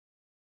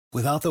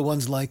Without the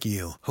ones like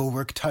you, who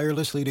work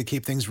tirelessly to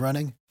keep things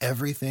running,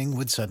 everything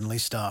would suddenly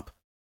stop.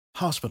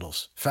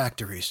 Hospitals,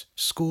 factories,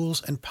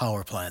 schools, and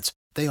power plants,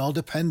 they all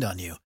depend on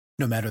you.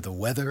 No matter the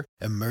weather,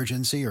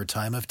 emergency, or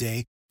time of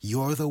day,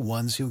 you're the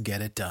ones who get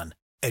it done.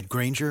 At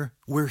Grainger,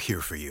 we're here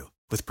for you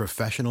with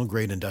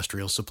professional-grade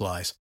industrial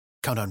supplies.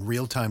 Count on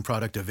real-time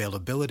product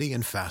availability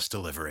and fast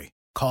delivery.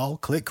 Call,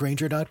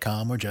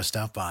 clickgrainger.com, or just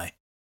stop by.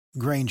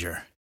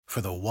 Grainger, for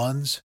the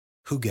ones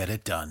who get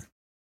it done.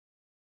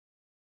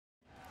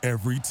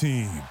 Every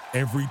team,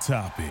 every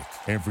topic,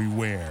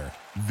 everywhere.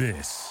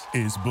 This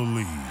is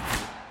Believe.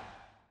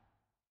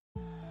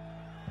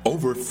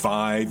 Over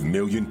 5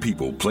 million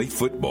people play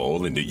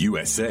football in the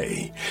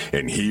USA,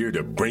 and here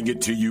to bring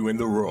it to you in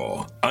the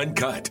raw,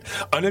 uncut,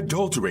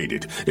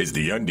 unadulterated is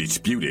the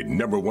undisputed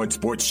 #1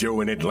 sports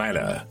show in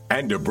Atlanta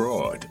and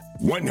abroad.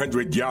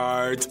 100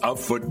 yards of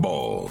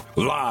football,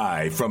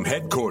 live from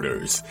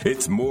headquarters.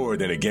 It's more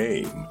than a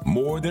game,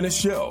 more than a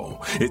show.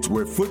 It's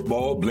where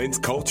football blends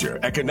culture,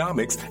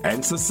 economics,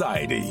 and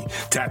society.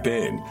 Tap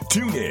in,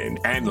 tune in,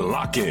 and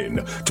lock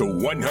in to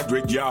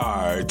 100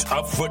 yards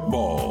of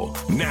football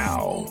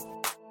now.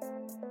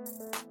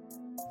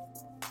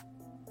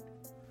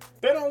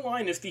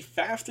 BetOnline is the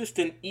fastest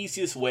and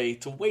easiest way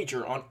to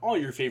wager on all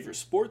your favorite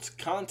sports,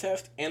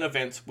 contests, and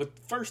events with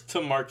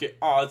first-to-market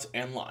odds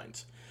and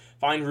lines.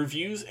 Find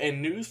reviews and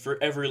news for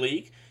every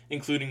league,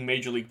 including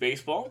Major League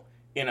Baseball,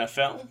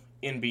 NFL,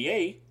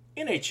 NBA,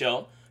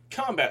 NHL,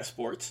 combat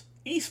sports,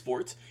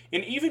 esports,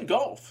 and even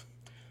golf.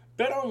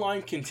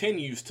 BetOnline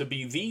continues to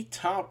be the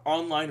top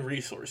online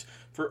resource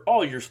for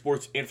all your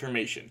sports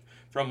information,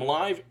 from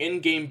live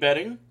in-game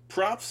betting,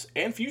 props,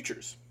 and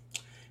futures.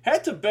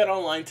 Head to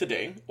BetOnline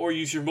today or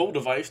use your mobile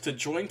device to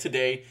join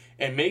today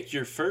and make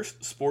your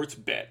first sports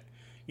bet.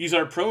 Use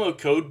our promo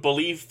code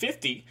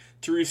BELIEVE50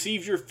 to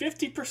receive your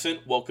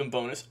 50% welcome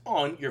bonus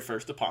on your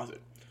first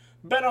deposit.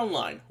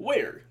 BetOnline,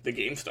 where the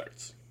game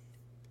starts.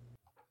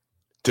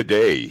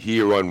 Today,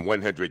 here on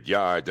 100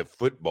 Yards of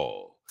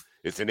Football,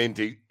 it's an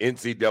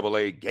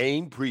NCAA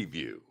game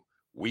preview,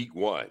 Week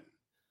 1.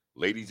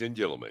 Ladies and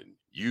gentlemen,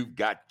 you've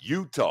got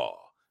Utah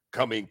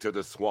coming to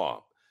the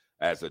Swamp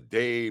as a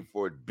day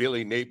for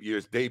Billy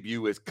Napier's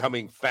debut is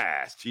coming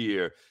fast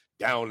here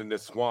down in the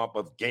swamp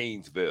of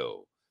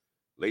Gainesville.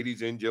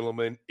 Ladies and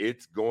gentlemen,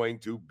 it's going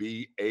to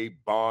be a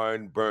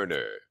barn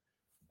burner.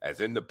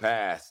 As in the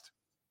past,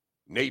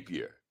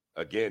 Napier,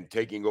 again,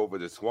 taking over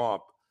the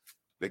Swamp.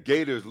 The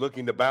Gators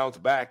looking to bounce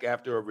back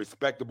after a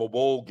respectable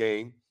bowl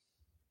game.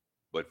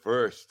 But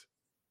first,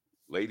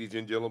 ladies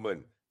and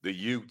gentlemen, the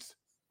Utes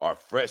are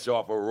fresh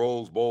off a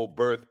Rose Bowl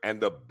berth and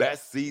the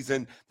best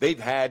season they've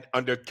had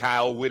under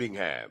Kyle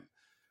Whittingham.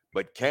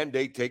 But can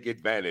they take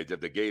advantage of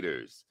the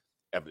Gators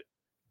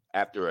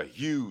after a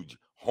huge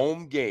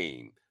home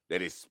game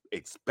that is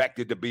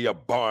expected to be a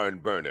barn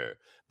burner?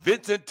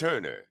 Vincent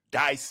Turner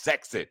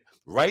dissects it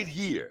right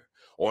here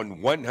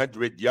on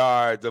 100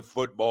 Yards of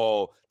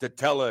Football to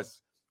tell us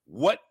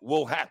what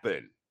will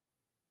happen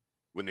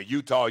when the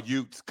Utah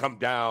Utes come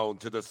down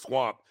to the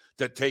Swamp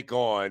to take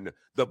on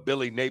the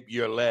Billy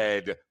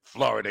Napier-led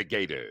Florida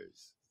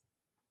Gators.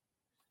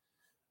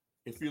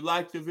 If you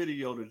liked the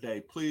video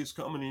today, please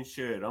comment and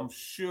share it. I'm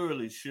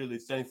surely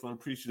thankful and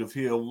appreciative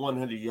here on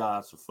 100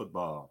 Yards of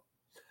Football.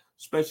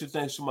 Special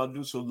thanks to my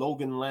producer,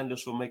 Logan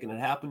Landis, for making it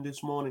happen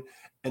this morning.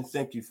 And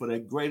thank you for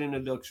that great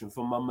introduction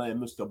from my man,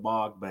 Mr.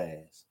 Bog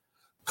Bass.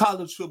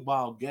 College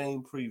football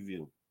game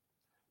preview.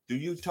 The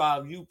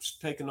Utah Utes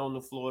taking on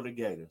the Florida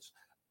Gators.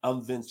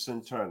 I'm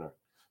Vincent Turner.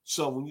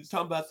 So when you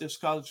talk about this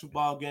college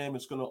football game,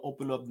 it's going to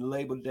open up the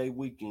Labor Day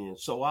weekend.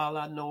 So all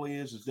I know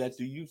is that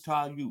the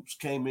Utah Utes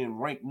came in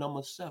ranked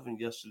number 7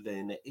 yesterday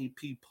in the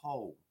AP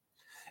poll.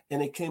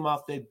 And they came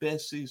off their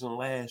best season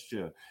last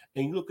year.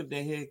 And you look at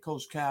their head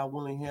coach, Kyle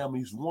Whittingham,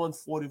 he's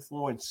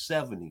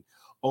 144-70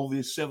 over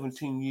his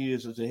 17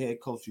 years as the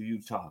head coach of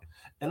Utah.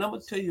 And I'm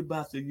going to tell you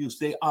about the Utes.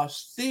 They are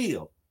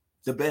still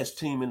the best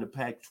team in the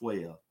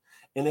Pac-12.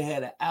 And they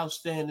had an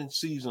outstanding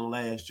season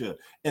last year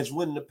as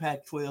winning the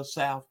Pac-12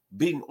 South,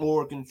 beating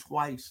Oregon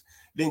twice,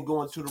 then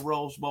going to the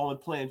Rose Bowl and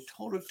playing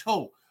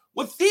toe-to-toe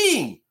with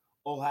the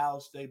Ohio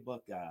State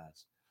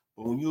Buckeyes.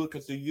 But when you look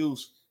at the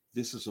Utes,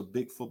 this is a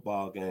big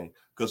football game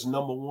because,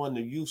 number one,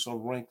 the Utes are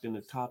ranked in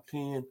the top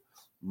 10.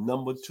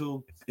 Number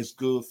 2, it's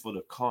good for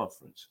the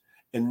conference.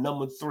 And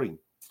number 3,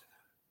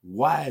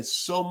 why it's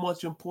so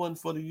much important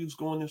for the Utes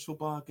going this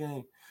football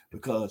game?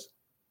 Because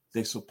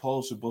they're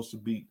supposed to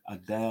beat a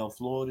down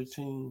Florida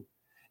team.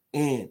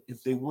 And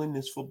if they win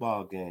this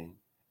football game,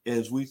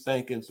 as we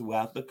thinking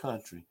throughout the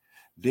country,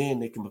 then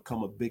they can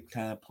become a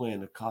big-time player in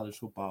the college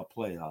football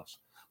playoffs.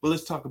 But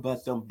let's talk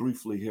about them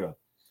briefly here.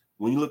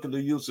 When you look at the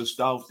Utes, it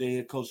starts with their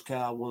head coach,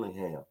 Kyle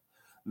Whittingham.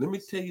 Let me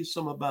tell you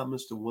something about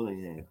Mr.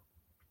 Whittingham.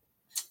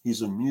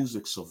 He's a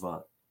music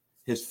savant.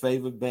 His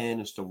favorite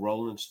band is the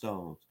Rolling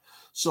Stones.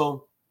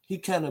 So he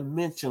kind of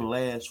mentioned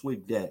last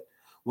week that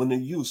when the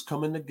Utes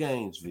come into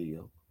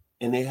Gainesville,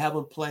 and they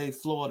haven't played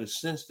Florida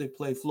since they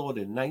played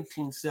Florida in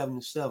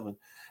 1977.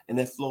 And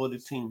that Florida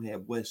team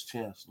had Wes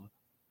Chandler,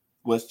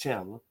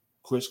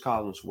 Chris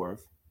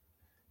Collinsworth,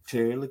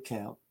 Terry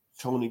LeCount,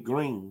 Tony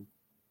Green,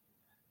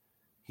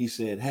 he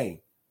said,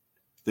 hey,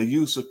 the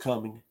youths are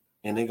coming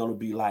and they're going to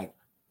be like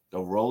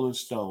the Rolling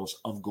Stones.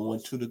 I'm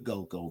going to the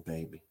go-go,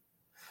 baby.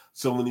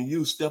 So when the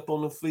youth step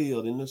on the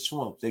field in the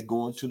swamp, they're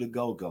going to the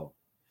go-go.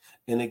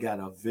 And they got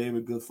a very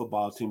good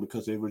football team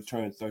because they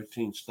returned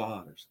 13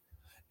 starters.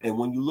 And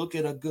when you look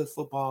at a good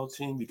football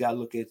team, you got to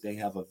look at they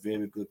have a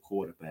very good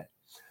quarterback.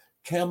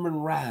 Cameron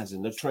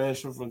Rising, the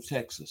transfer from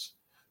Texas,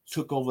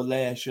 took over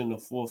last year in the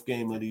fourth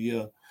game of the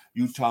year.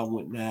 Utah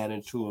went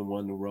 9-2 and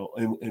won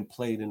the and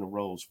played in the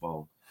Rose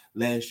Bowl.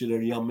 Last year,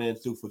 their young man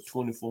threw for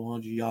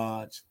 2,400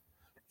 yards,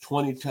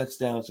 20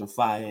 touchdowns, and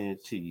 5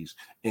 INTs.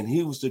 And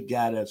he was the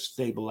guy that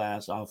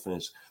stabilized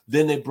offense.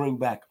 Then they bring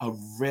back a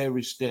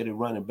very steady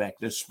running back.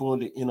 They're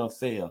spawned the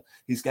NFL.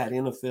 He's got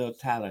NFL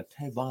talent.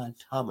 Tavon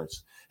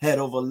Thomas had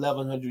over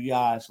 1,100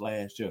 yards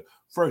last year.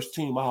 First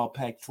team All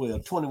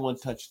Pac-12, 21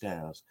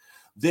 touchdowns.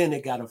 Then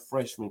they got a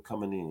freshman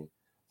coming in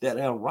that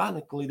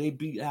ironically they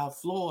beat out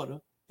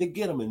Florida. They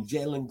get him in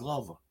Jalen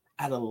Glover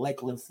out of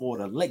Lakeland,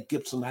 Florida, Lake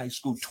Gibson High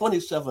School,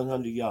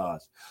 2,700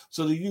 yards.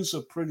 So the youths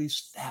are pretty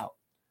stout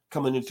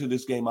coming into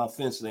this game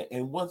offensively.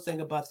 And one thing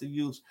about the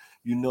youths,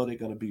 you know they're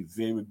going to be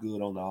very good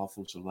on the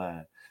offensive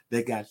line.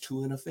 They got 2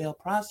 NFL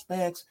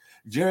prospects,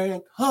 Jerry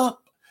Hump,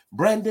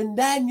 Brandon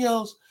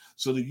Daniels.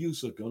 So the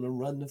youths are going to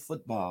run the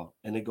football,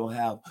 and they're going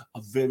to have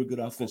a very good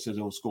offense that's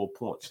going to score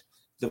points.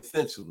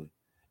 Defensively,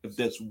 if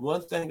there's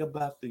one thing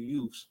about the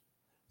youths,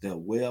 they're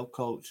well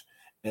coached.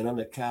 And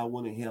under Kyle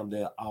Whittingham,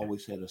 they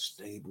always had a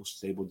stable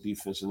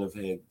defense, and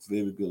they've had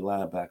very good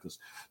linebackers.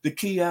 The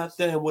key out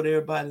there, and what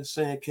everybody's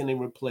saying, can they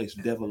replace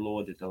Devin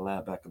Lloyd at the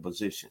linebacker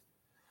position?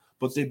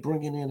 But they're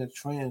bringing in a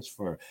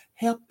transfer.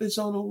 Help is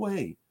on the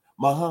way.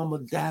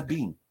 Muhammad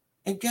Dabi.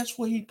 And guess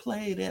where he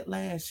played at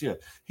last year?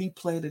 He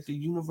played at the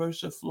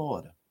University of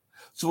Florida.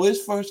 So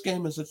his first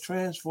game as a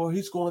transfer,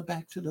 he's going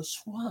back to the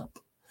swamp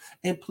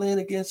and playing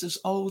against his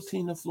old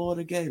team, the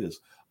Florida Gators.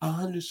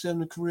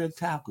 170 career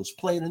tackles,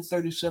 played in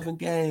 37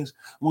 games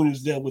when he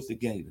was there with the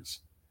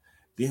Gators.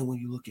 Then when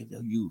you look at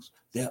their youth,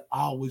 they've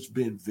always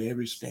been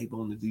very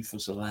stable on the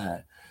defensive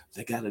line.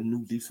 They got a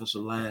new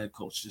defensive line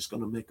coach that's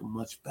going to make them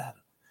much better.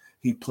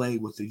 He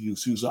played with the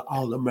youth. He was an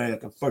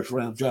All-American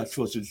first-round draft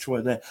choice in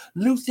Detroit. Now,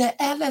 Luther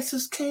Ellis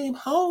has came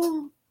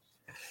home.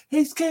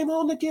 He's came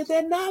home to get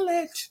that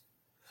knowledge.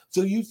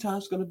 So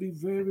Utah's going to be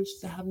very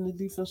stout in the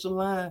defensive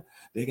line.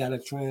 They got a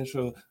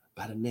transfer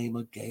by the name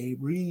of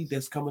Gabe Reed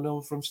that's coming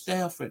over from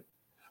Stanford.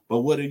 But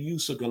what the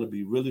youths are going to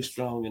be really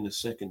strong in the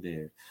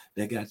secondary.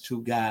 They got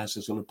 2 guys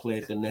that's going to play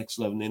at the next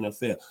level in the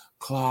NFL.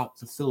 Clark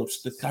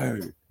Phillips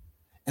III,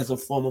 as a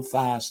former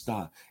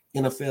 5-star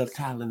NFL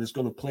talent, is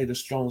going to play the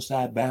strong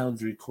side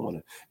boundary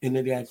corner. And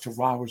they got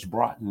Tavares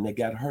Broughton. They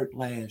got hurt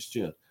last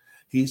year.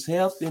 He's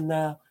healthy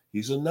now.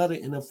 He's another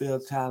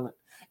NFL talent.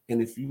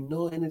 And if you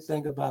know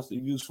anything about the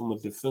youth from a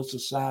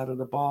defensive side of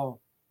the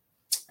ball,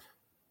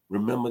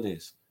 remember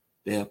this.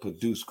 They have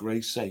produced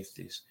great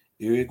safeties.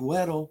 Eric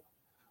Weddle,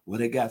 well,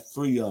 they got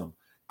 3 of them.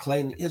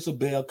 Clayton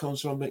Isabel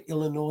comes from the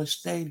Illinois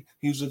State.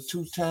 He was a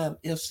 2-time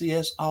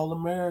FCS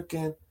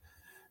All-American.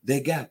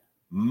 They got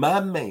my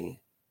man,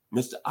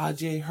 Mr.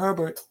 R.J.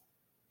 Herbert.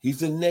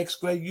 He's the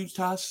next great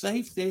Utah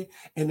safety.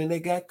 And then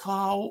they got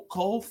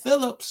Cole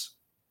Phillips.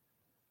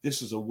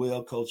 This is a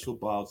well-coached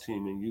football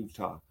team in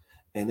Utah.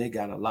 And they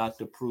got a lot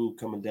to prove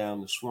coming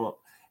down the swamp.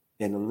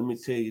 And let me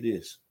tell you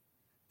this.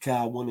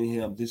 Kyle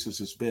Whittingham, this is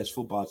his best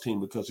football team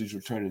because he's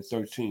returning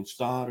 13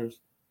 starters.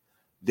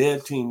 Their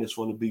team is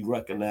going to be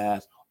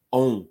recognized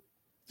on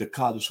the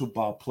college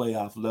football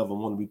playoff level,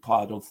 want to be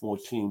part of them 4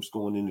 teams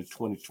going into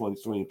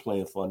 2023 and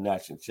playing for a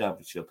national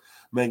championship.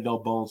 Make no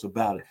bones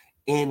about it.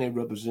 And they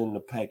represent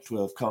the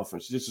Pac-12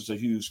 conference. This is a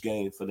huge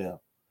game for them.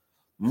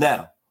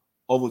 Now,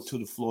 over to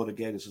the Florida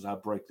Gators as I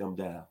break them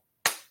down.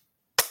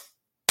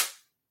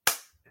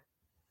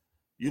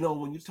 You know,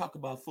 when you talk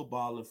about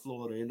football in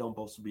Florida, it don't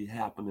supposed to be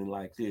happening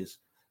like this.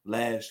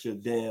 Last year,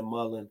 Dan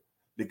Mullen,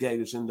 the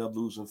Gators ended up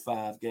losing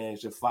 5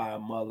 games. They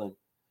fired Mullen.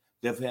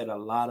 They've had a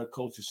lot of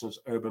coaches since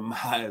Urban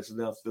Meyer has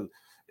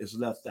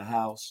left the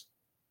house.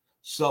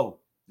 So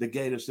the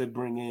Gators, they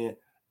bring in,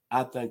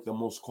 I think, the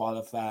most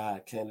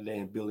qualified candidate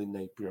in Billy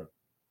Napier.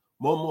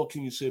 What more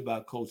can you say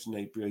about Coach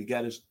Napier? He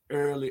got his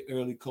early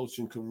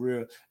coaching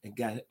career and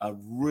got a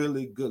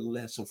really good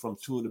lesson from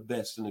 2 of the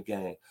best in the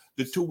game.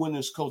 The 2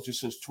 winners coaches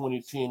since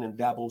 2010, and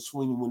Dabo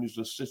Swinney when he was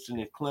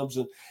assistant at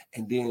Clemson,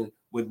 and then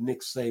with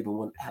Nick Saban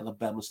when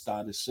Alabama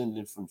started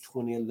ascending from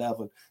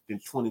 2011, then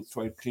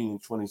 2013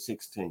 and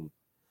 2016.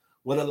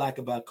 What I like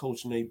about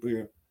Coach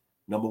Napier,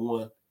 number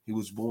 1, he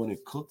was born in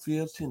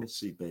Cookeville,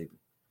 Tennessee, baby.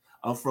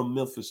 I'm from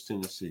Memphis,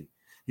 Tennessee.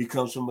 He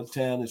comes from a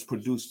town that's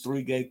produced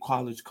 3 gay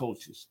college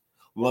coaches.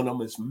 One of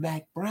them is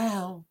Mack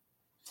Brown,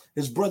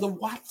 his brother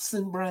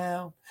Watson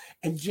Brown,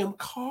 and Jim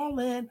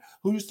Carlin,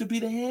 who used to be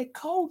the head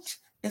coach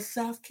in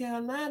South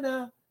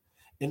Carolina.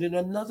 And then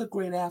another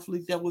great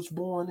athlete that was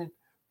born in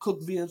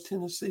Cookeville,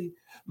 Tennessee,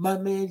 my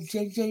man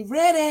J.J.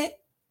 Redick.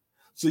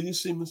 So you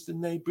see, Mr.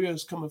 Napier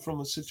is coming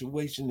from a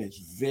situation that's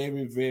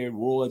very, very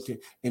royalty,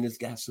 and it's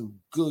got some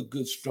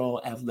good,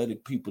 strong,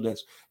 athletic people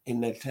that's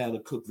in that town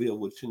of Cookeville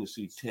with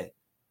Tennessee Tech.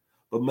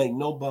 But make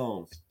no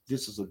bones,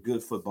 this is a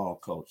good football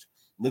coach.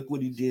 Look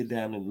what he did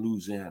down in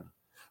Louisiana.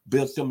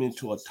 Built them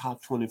into a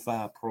top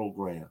 25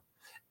 program.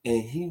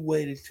 And he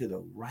waited till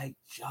the right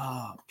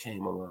job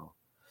came along.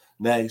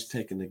 Now he's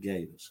taking the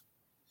Gators.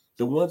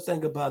 The one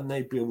thing about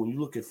Napier, when you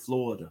look at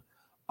Florida,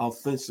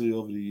 offensively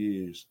over the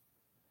years,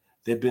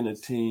 they've been a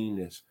team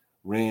that's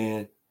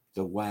ran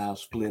the wild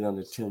split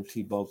under Tim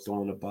Tebow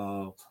throwing the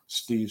ball,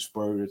 Steve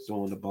Spurrier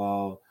throwing the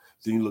ball.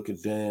 Then you look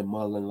at Dan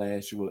Mullen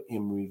last year with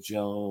Emory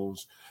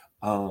Jones.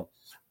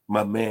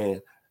 My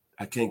man,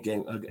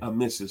 I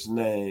miss his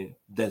name.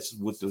 That's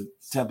with the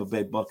Tampa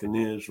Bay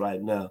Buccaneers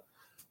right now.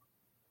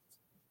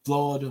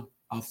 Florida,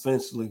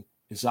 offensively,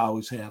 is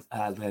always have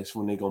eyelash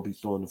when they're going to be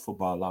throwing the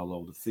football all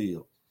over the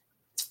field.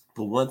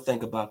 But one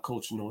thing about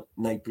Coach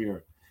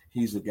Napier,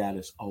 he's a guy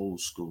that's old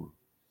school.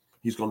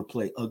 He's going to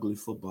play ugly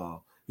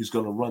football. He's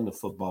going to run the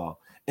football.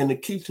 And the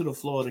key to the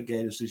Florida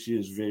Gators this year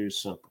is very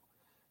simple.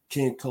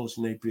 Can Coach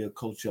Napier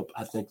coach up,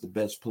 I think, the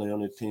best player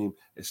on the team?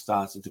 It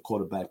starts at the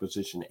quarterback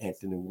position,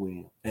 Anthony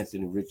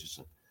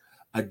Richardson,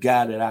 a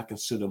guy that I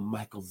consider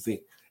Michael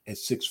Vick at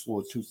 6'4",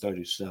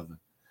 237.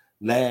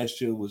 Last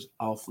year was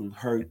often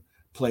hurt,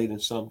 played in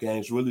some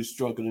games, really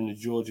struggled in the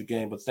Georgia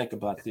game. But think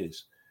about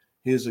this.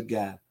 Here's a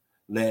guy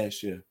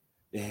last year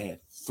that had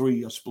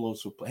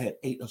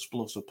 8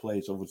 explosive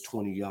plays over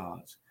 20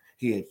 yards.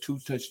 He had 2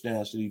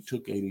 touchdowns that he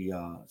took 80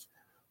 yards.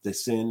 They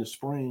say in the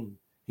spring,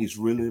 he's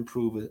really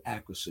improved his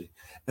accuracy.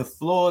 If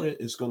Florida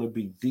is going to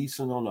be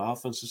decent on the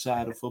offensive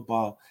side of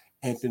football,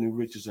 Anthony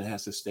Richardson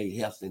has to stay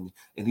healthy,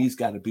 and he's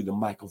got to be the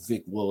Michael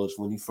Vick was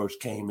when he first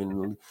came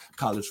in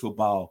college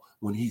football,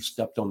 when he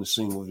stepped on the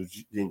scene with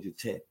Virginia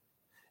Tech.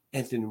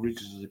 Anthony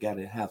Richardson is a guy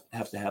that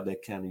have to have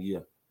that kind of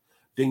year.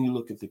 Then you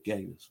look at the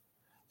Gators.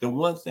 The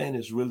one thing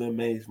that's really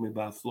amazed me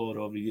about Florida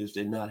over the years,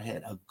 they've not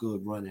had a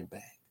good running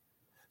back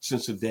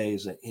since the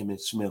days of Emmitt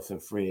Smith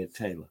and Fred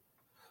Taylor.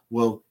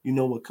 Well, you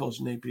know what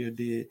Coach Napier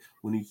did?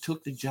 When he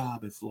took the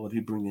job at Florida,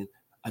 he bring in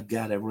a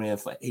guy that ran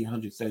for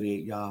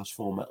 838 yards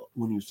for him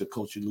when he was the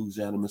coach of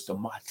Louisiana, Mr.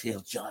 Martell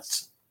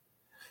Johnson.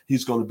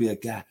 He's going to be a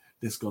guy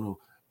that's going to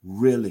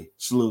really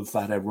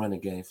solidify that running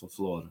game for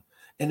Florida.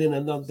 And then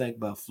another thing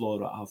about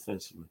Florida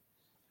offensively,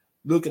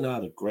 looking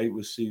at the great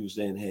receivers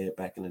they had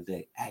back in the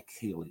day, Ack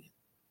Hilliard,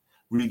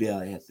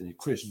 Riedel Anthony,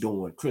 Chris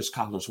Dorn, Chris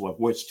Collinsworth,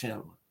 Wes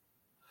Chandler.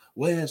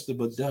 Where has the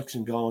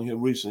production gone here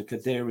recently?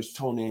 Kadarius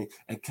Toney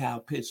and Kyle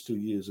Pitts 2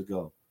 years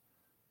ago.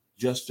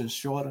 Justin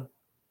Shorter,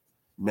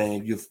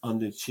 man, you've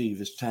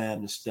underachieved. It's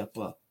time to step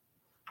up.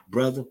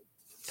 Brother,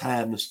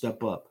 time to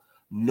step up.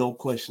 No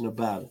question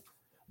about it.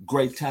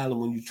 Great talent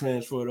when you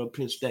transfer to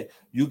Penn State.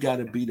 You got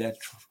to be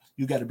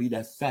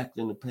that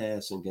factor in the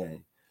passing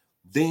game.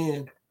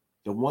 Then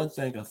the one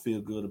thing I feel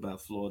good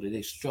about Florida,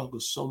 they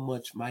struggled so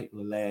much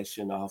mightily last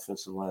year in the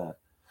offensive line.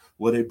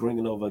 Where they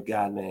bringing over a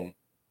guy named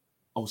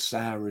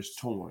Osiris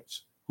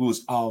Torrance, who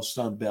was all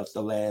Sun Belt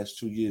the last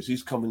 2 years.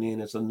 He's coming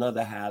in as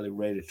another highly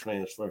rated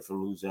transfer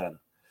from Louisiana.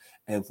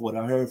 And from what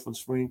I heard from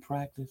spring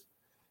practice,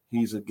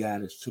 he's a guy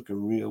that's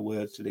taken real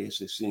well to the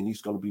SEC, and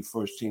he's going to be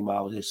first team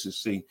out of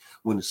SEC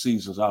when the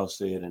season's all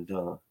said and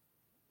done.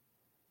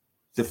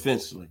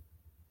 Defensively,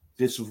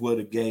 this is where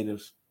the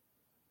Gators,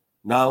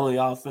 not only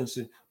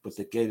offensive, but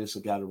the Gators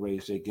have got to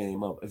raise their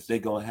game up if they're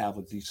going to have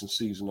a decent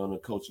season under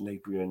Coach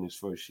Napier in his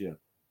first year.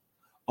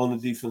 On the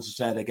defensive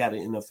side, they got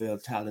an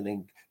NFL talent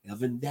in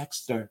Evan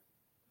Dexter.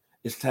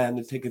 It's time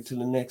to take it to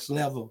the next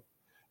level.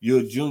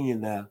 You're a junior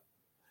now.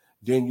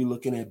 Then you're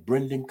looking at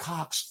Brendan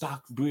Cox,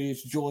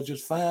 Stockbridge,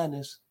 Georgia's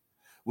finest.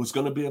 Was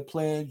going to be a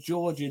player in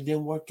Georgia. It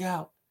didn't work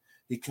out.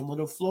 He came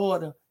to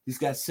Florida. He's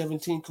got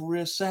 17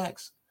 career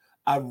sacks.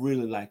 I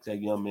really like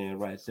that young man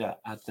right there.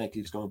 I think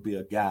he's going to be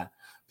a guy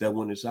that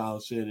when it's all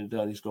said and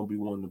done, he's going to be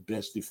one of the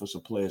best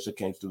defensive players that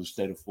came through the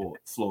state of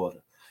Florida.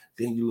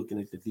 Then you're looking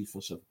at the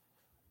defensive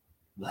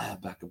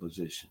linebacker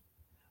position.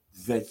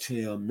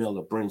 Vettel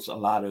Miller brings a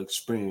lot of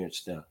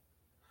experience there.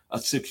 A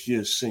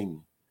 6-year senior.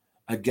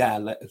 A guy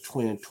like in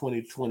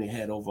 2020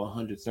 had over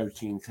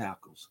 113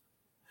 tackles.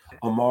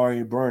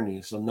 Amari Burney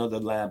is another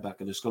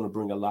linebacker that's going to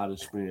bring a lot of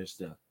experience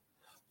there.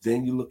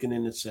 Then you're looking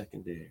in the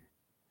secondary.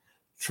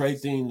 Trey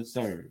Dean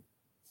III.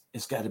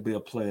 It's got to be a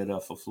player there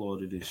for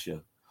Florida this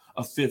year.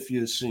 A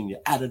 5th-year senior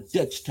out of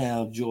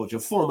Dutchtown, Georgia,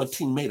 former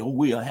teammate of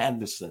Will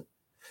Henderson.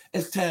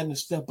 It's time to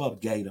step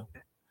up, Gator.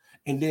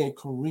 And then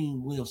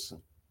Kareem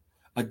Wilson,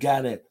 a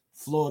guy that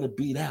Florida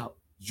beat out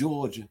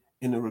Georgia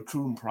in the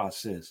recruiting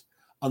process,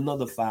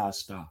 another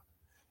 5-star.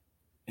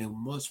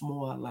 And what's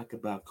more I like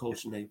about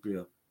Coach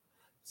Napier,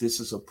 this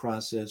is a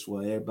process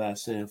where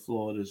everybody's saying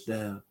Florida's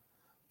down,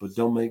 but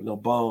don't make no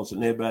bones.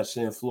 And everybody's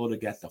saying Florida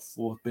got the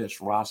 4th best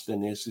roster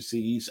in the SEC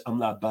East. I'm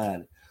not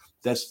buying it.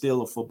 That's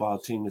still a football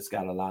team that's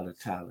got a lot of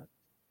talent.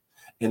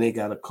 And they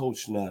got a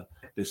coach now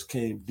that's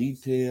came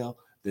detailed,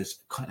 that's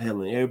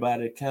handling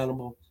everybody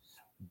accountable.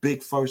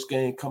 Big first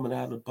game coming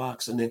out of the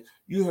box. And then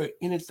you heard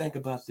anything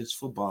about this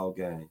football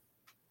game,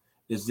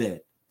 is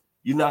that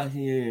you're not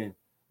hearing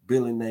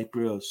Billy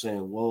Napier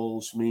saying,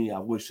 woe's me, I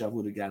wish I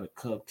would have got a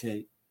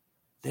cupcake.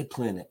 They're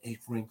playing an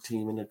 8th-ranked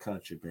team in the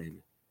country,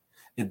 baby.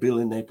 And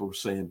Billy Napier was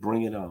saying,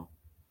 bring it on.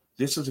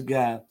 This is a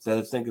guy that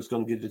I think is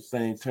going to get this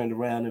thing turned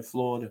around in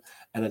Florida.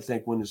 And I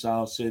think when it's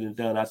all said and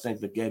done, I think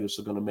the Gators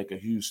are going to make a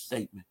huge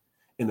statement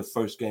in the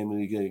first game of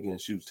the year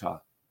against Utah.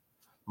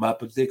 My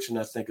prediction,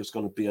 I think, is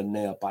going to be a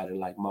nail biter,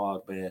 like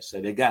Mark Bass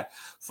said. They got,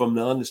 from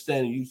the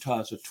understanding,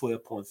 Utah is a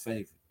 12-point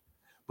favorite.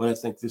 But I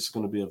think this is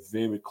going to be a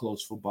very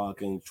close football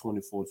game,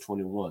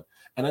 24-21.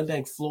 And I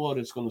think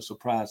Florida is going to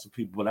surprise the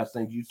people, but I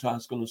think Utah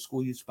is going to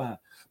squeeze by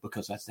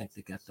because I think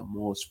they got the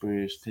more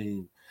experienced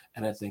team,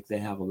 and I think they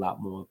have a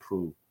lot more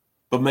improved.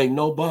 But make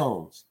no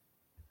bones,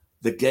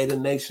 the Gator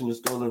Nation is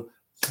going to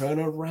turn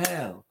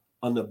around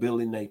under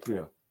Billy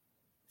Napier.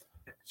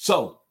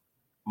 So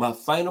my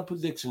final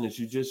prediction, as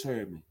you just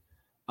heard me,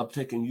 I'm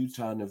taking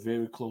Utah in a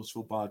very close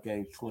football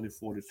game,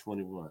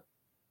 24-21.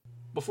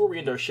 Before we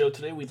end our show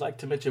today, we'd like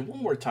to mention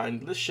one more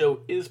time this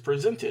show is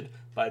presented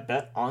by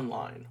Bet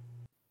Online.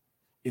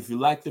 If you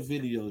like the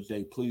video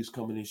today, please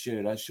come in and share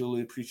it. I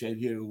surely appreciate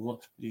hearing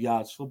the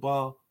Yards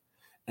football.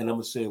 And I'm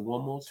going to say it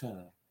one more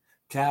time.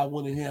 Kyle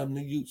Whittingham and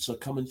the Utes are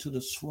coming to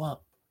the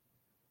Swamp.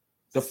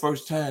 The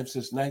first time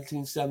since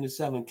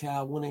 1977,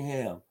 Kyle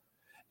Whittingham,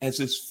 as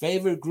his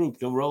favorite group,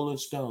 the Rolling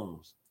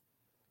Stones,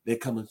 they're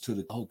coming to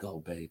the go-go,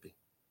 baby.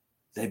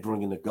 They're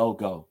bringing the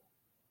go-go.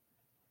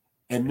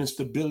 And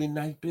Mr. Billy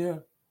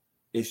Napier,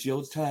 it's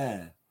your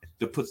time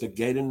to put the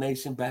Gator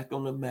Nation back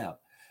on the map.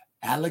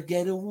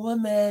 Alligator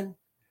Woman,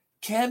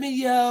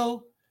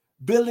 cameo,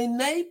 Billy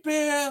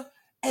Napier,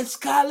 it's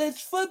college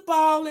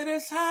football at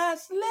its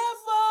highest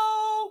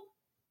level.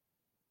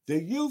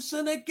 The Utes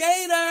and the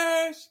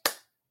Gators.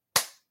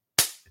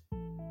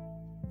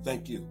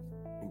 Thank you,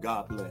 and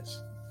God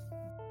bless.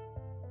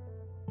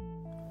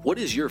 What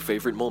is your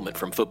favorite moment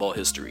from football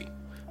history?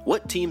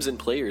 What teams and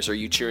players are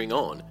you cheering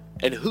on?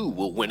 And who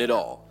will win it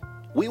all?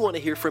 We want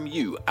to hear from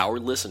you, our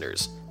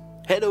listeners.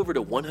 Head over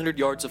to 100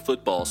 Yards of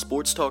Football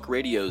Sports Talk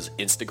Radio's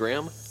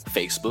Instagram,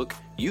 Facebook,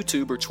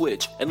 YouTube, or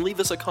Twitch and leave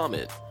us a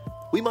comment.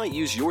 We might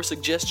use your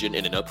suggestion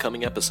in an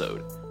upcoming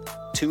episode.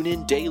 Tune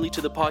in daily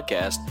to the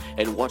podcast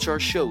and watch our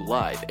show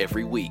live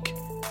every week.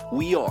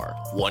 We are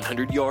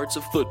 100 Yards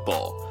of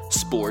Football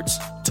Sports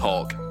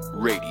Talk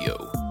Radio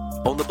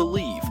on the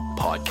Believe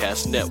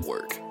Podcast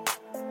Network.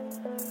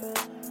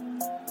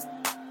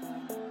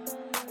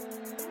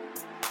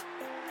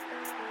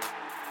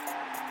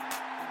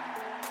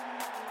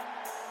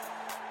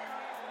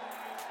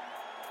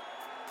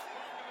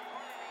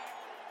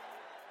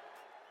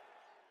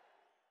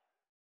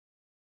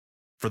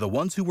 For the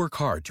ones who work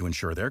hard to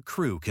ensure their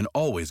crew can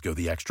always go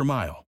the extra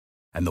mile,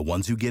 and the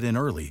ones who get in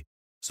early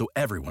so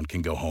everyone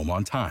can go home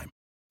on time,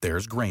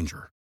 there's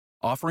Grainger,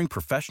 offering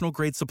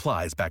professional-grade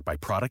supplies backed by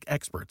product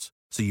experts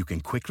so you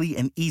can quickly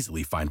and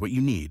easily find what you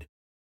need.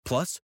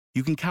 Plus,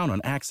 you can count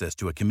on access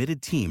to a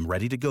committed team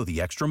ready to go the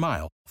extra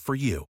mile for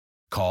you.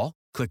 Call,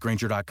 click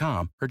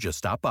Grainger.com, or just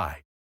stop by.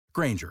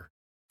 Grainger,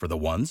 for the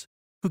ones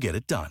who get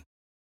it done.